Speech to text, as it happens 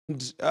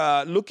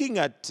Looking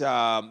at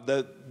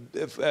the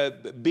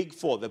big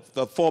four, the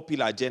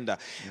four-pillar agenda,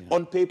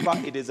 on paper,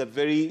 it is a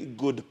very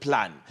good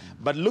plan.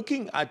 But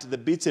looking at the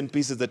bits and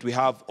pieces that we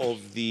have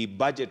of the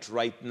budget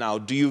right now,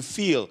 do you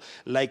feel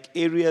like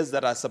areas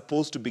that are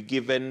supposed to be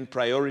given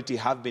priority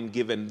have been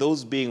given,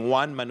 those being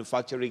one,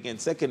 manufacturing, and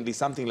secondly,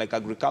 something like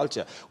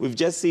agriculture? We've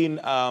just seen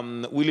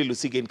Willy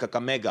Lusige in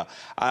Kakamega,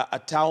 a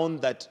town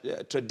that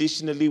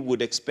traditionally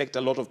would expect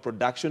a lot of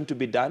production to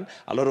be done,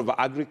 a lot of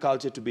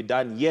agriculture to be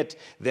done, yet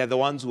they're the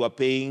ones who are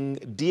paying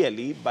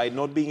dearly by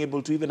not being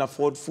able to even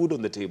afford food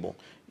on the table.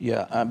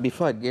 Yeah,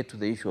 before I get to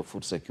the issue of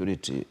food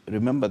security,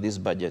 remember this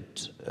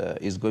budget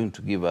is going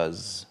to give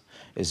us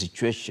a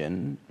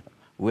situation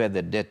where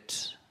the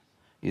debt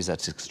is at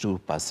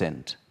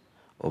 62%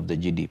 of the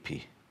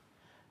GDP.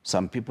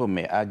 Some people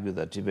may argue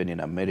that even in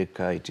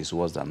America it is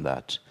worse than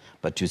that.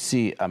 But you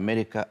see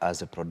America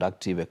as a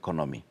productive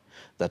economy,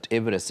 that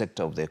every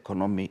sector of the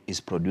economy is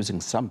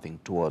producing something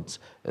towards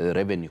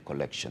revenue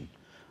collection.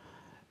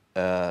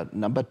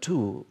 Number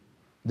two,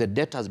 the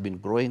debt has been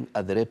growing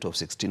at the rate of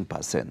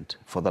 16%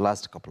 for the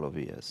last couple of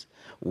years,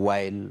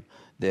 while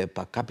the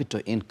per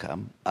capita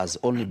income has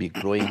only been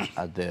growing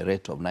at the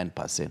rate of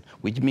 9%,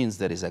 which means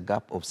there is a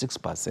gap of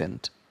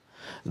 6%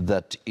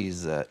 that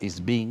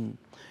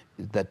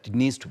that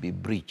needs to be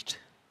breached,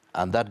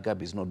 and that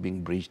gap is not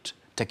being breached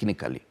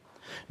technically.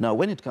 Now,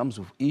 when it comes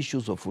to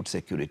issues of food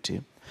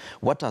security,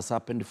 what has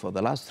happened for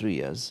the last 3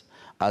 years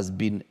has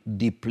been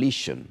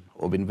depletion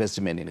of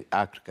investment in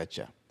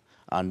agriculture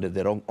and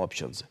the wrong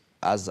options.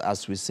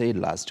 As we said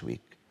last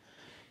week,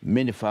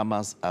 many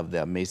farmers have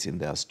their maize in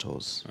their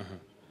stores.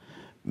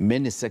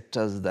 Many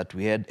sectors that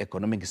we had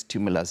economic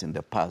stimulus in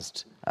the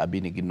past have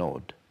been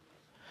ignored.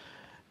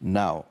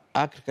 Now,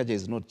 agriculture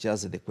is not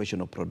just the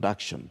question of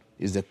production,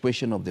 it's the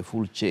question of the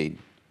full chain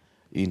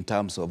in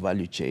terms of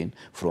value chain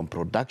from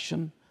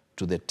production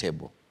to the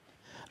table.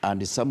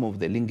 And some of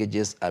the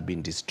linkages have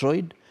been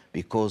destroyed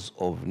because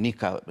of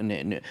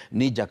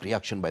knee-jerk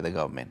reaction by the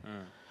government.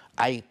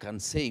 I can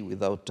say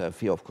without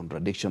fear of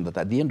contradiction that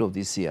at the end of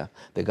this year,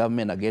 the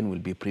government again will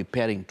be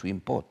preparing to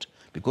import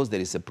because there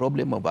is a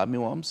problem of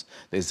armyworms,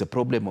 there is a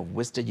problem of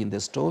wastage in the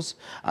stores,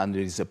 and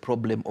there is a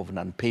problem of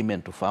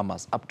non-payment to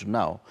farmers. Up to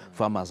now,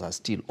 farmers are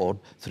still owed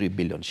 3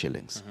 billion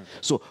shillings.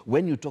 So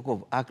when you talk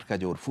of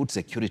agriculture or food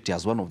security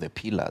as one of the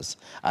pillars,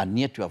 and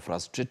yet you are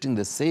frustrating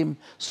the same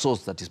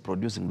source that is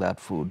producing that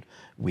food,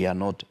 we are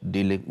not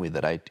dealing with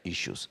the right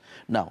issues.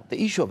 Now,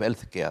 the issue of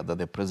healthcare that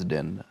the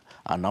president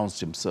announced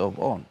himself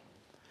on,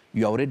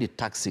 you are already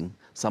taxing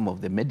some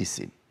of the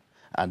medicine.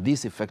 And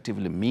this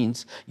effectively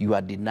means you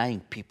are denying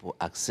people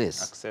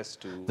access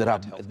to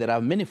there are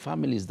many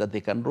families that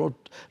they can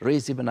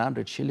raise even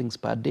 100 shillings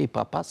per day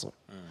per person.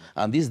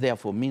 And this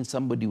therefore means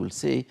somebody will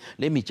say,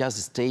 let me just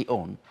stay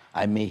on,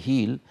 I may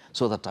heal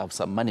so that I have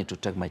some money to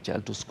take my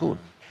child to school.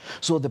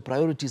 So the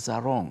priorities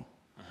are wrong.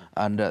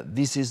 And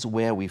this is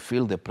where we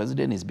feel the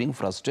president is being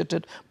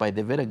frustrated by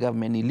the very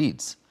government he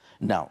leads.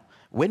 Now,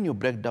 when you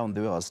break down the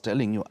way I was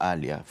telling you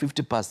earlier,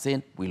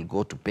 50% will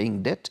go to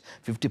paying debt,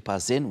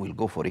 50% will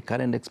go for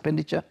recurrent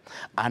expenditure,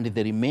 and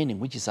the remaining,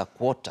 which is a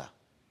quarter,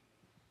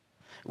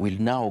 will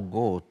now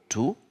go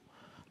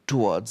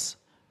towards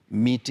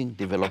meeting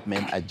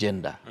development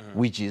agenda,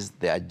 which is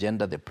the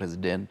agenda the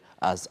president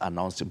has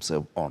announced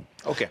himself on.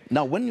 Okay.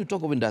 Now, when you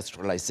talk of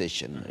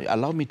industrialization,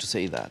 allow me to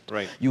say that.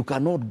 Right. You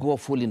cannot go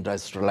full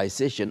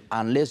industrialization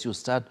unless you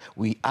start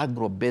with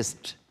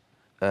agro-based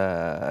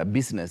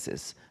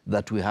businesses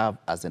that we have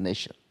as a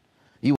nation.